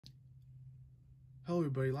Hello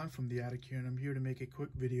everybody, live from the attic here, and I'm here to make a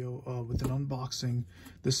quick video with an unboxing.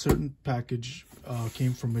 This certain package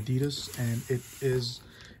came from Adidas, and it is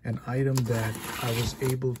an item that I was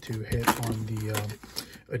able to hit on the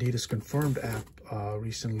Adidas Confirmed app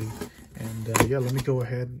recently. And yeah, let me go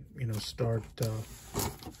ahead, start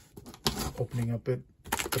opening up the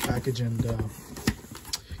package and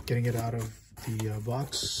getting it out of the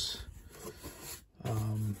box. I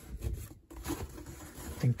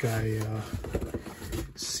think I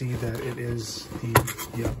see that it is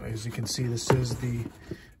as you can see, this is the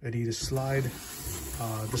Adidas Slide.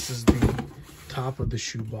 This is the top of the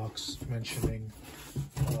shoe box, mentioning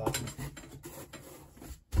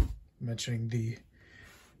the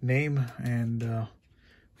name, and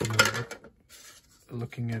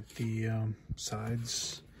looking at the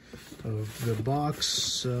sides of the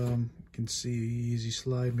box, you can see Yeezy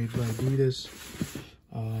Slide made by Adidas.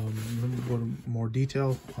 A little more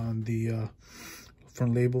detail on the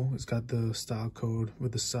front label. It's got the style code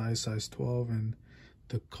with the size 12, and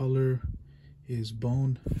the color is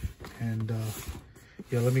bone. And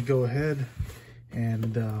yeah, let me go ahead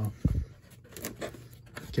and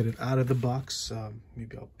get it out of the box.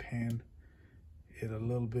 Maybe I'll pan it a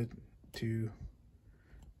little bit to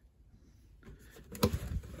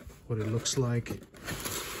what it looks like.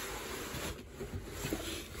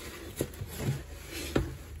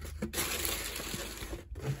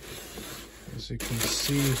 As you can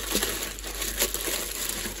see,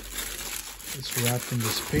 it's wrapped in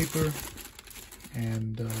this paper,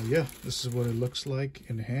 and yeah, this is what it looks like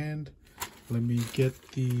in hand. Let me get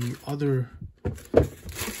the other.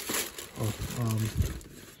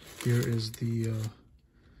 Here is the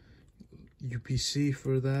UPC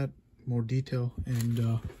for that, more detail,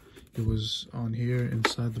 and it was on here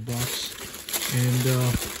inside the box. And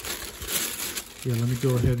yeah, let me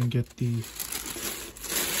go ahead and get the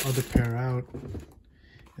other pair out,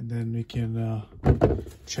 and then we can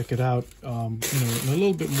check it out in a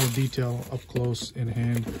little bit more detail up close in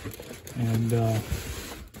hand. And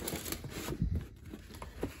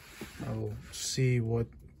I'll see what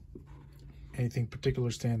anything particular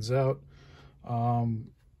stands out. I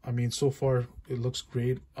mean, so far it looks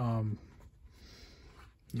great. Yeah,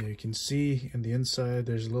 you can see in the inside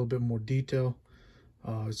there's a little bit more detail.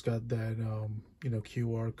 It's got that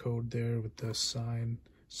QR code there with the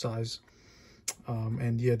size,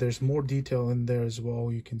 and yeah, there's more detail in there as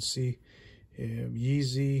well. You can see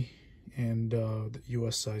Yeezy and the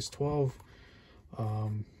US size 12.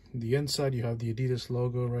 The inside, you have the Adidas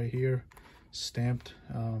logo right here stamped.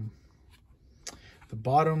 The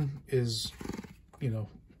bottom is,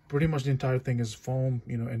 pretty much the entire thing is foam,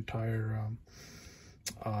 entire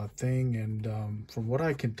thing. And from what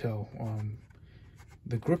I can tell,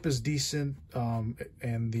 the grip is decent,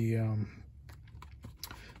 and the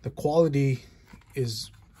quality is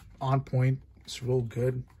on point. It's real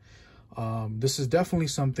good. This is definitely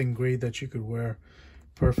something great that you could wear,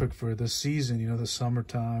 perfect for the season, the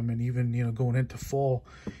summertime, and even, going into fall.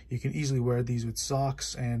 You can easily wear these with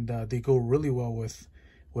socks, and they go really well with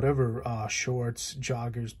whatever shorts,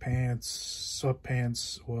 joggers, pants,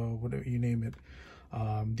 sweatpants, well, whatever you name it.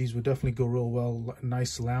 These would definitely go real well.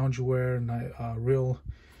 Nice lounge wear, real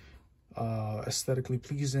aesthetically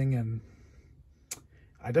pleasing, and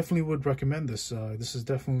I definitely would recommend this. This is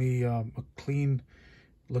definitely a clean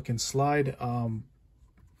looking slide.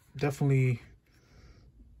 Definitely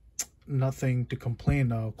nothing to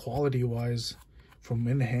complain quality wise. From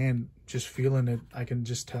in hand, just feeling it, I can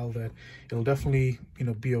just tell that it'll definitely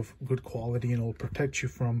be of good quality, and it'll protect you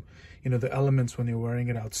from the elements when you're wearing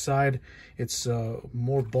it outside. It's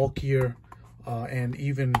more bulkier, and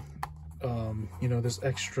even this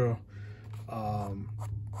extra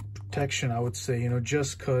protection, I would say,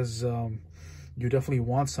 just because you definitely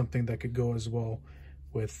want something that could go as well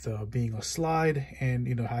with being a slide, and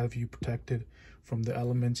have you protected from the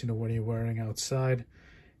elements when you're wearing outside.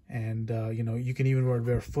 And you can even wear it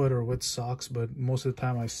barefoot or with socks, but most of the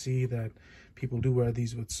time I see that people do wear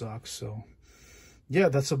these with socks. So yeah,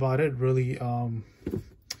 that's about it really.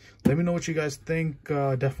 Let me know what you guys think.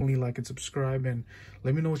 Definitely like and subscribe, and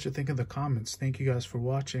let me know what you think in the comments. Thank you guys for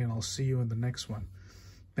watching, and I'll see you in the next one.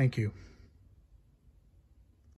 Thank you.